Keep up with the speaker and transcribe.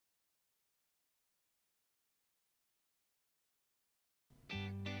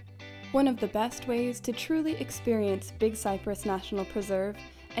One of the best ways to truly experience Big Cypress National Preserve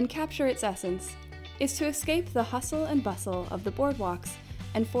and capture its essence is to escape the hustle and bustle of the boardwalks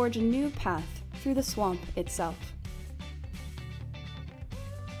and forge a new path through the swamp itself.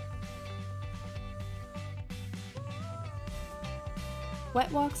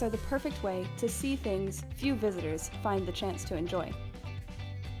 Wet walks are the perfect way to see things few visitors find the chance to enjoy.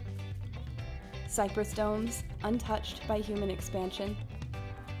 Cypress domes, untouched by human expansion.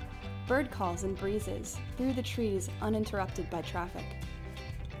 Bird calls and breezes through the trees uninterrupted by traffic.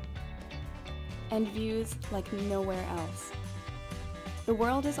 And views like nowhere else. The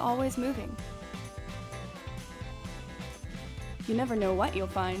world is always moving. You never know what you'll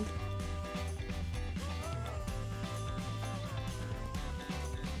find.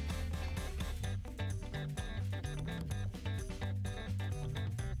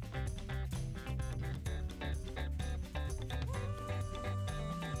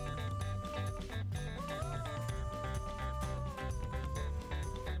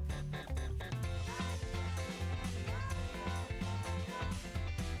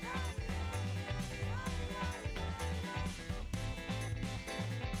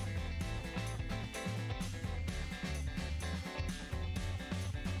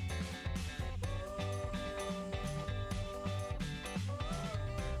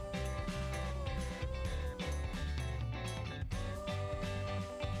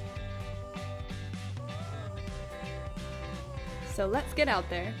 So let's get out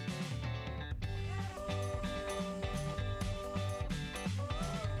there.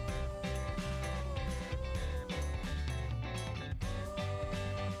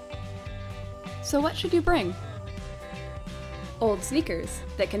 So what should you bring? Old sneakers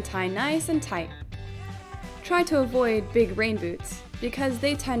that can tie nice and tight. Try to avoid big rain boots because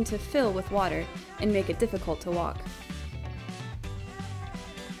they tend to fill with water and make it difficult to walk.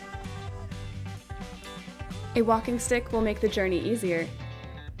 A walking stick will make the journey easier.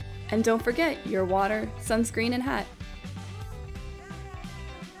 And don't forget your water, sunscreen, and hat.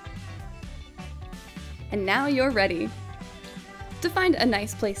 And now you're ready. To find a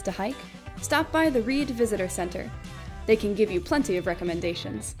nice place to hike, stop by the Reed Visitor Center. They can give you plenty of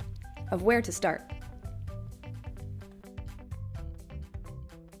recommendations of where to start.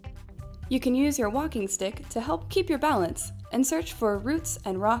 You can use your walking stick to help keep your balance and search for roots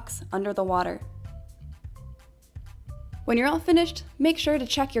and rocks under the water. When you're all finished, make sure to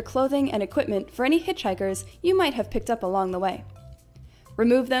check your clothing and equipment for any hitchhikers you might have picked up along the way.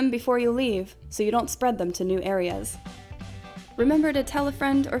 Remove them before you leave so you don't spread them to new areas. Remember to tell a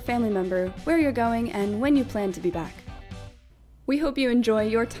friend or family member where you're going and when you plan to be back. We hope you enjoy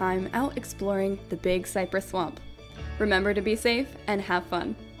your time out exploring the Big Cypress Swamp. Remember to be safe and have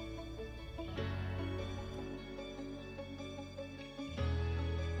fun.